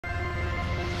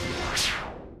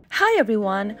Hi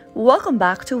everyone, welcome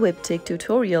back to Webtech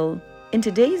Tutorial. In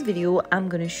today's video, I'm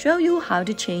going to show you how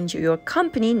to change your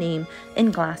company name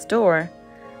in Glassdoor.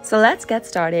 So let's get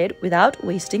started without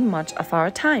wasting much of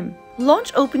our time.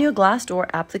 Open your Glassdoor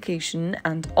application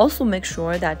and also make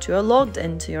sure that you're logged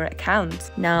into your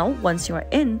account. Now, once you're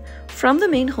in, from the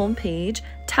main home page,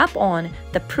 tap on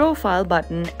the profile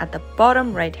button at the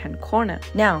bottom right hand corner.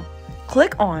 Now,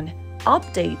 click on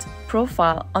Update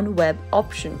Profile on Web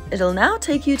option. It'll now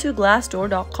take you to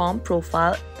glassdoor.com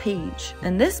profile page.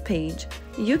 In this page,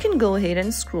 you can go ahead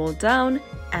and scroll down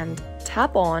and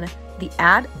tap on the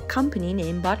Add Company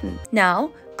Name button.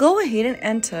 Now, go ahead and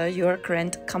enter your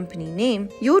current company name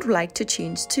you would like to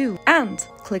change to and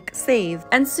click Save.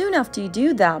 And soon after you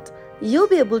do that, you'll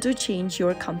be able to change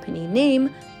your company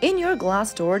name in your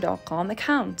glassdoor.com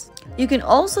account. You can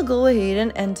also go ahead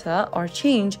and enter or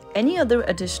change any other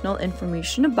additional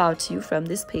information about you from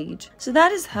this page. So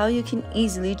that is how you can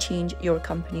easily change your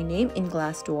company name in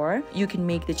Glassdoor. You can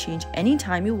make the change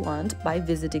anytime you want by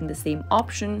visiting the same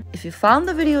option. If you found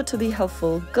the video to be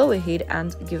helpful, go ahead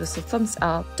and give us a thumbs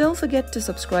up. Don't forget to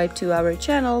subscribe to our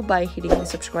channel by hitting the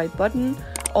subscribe button.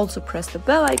 Also press the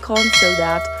bell icon so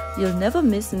that you'll never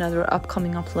miss another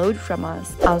upcoming upload from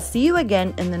us. I'll see you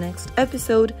again in the next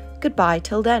episode. Goodbye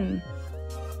till then.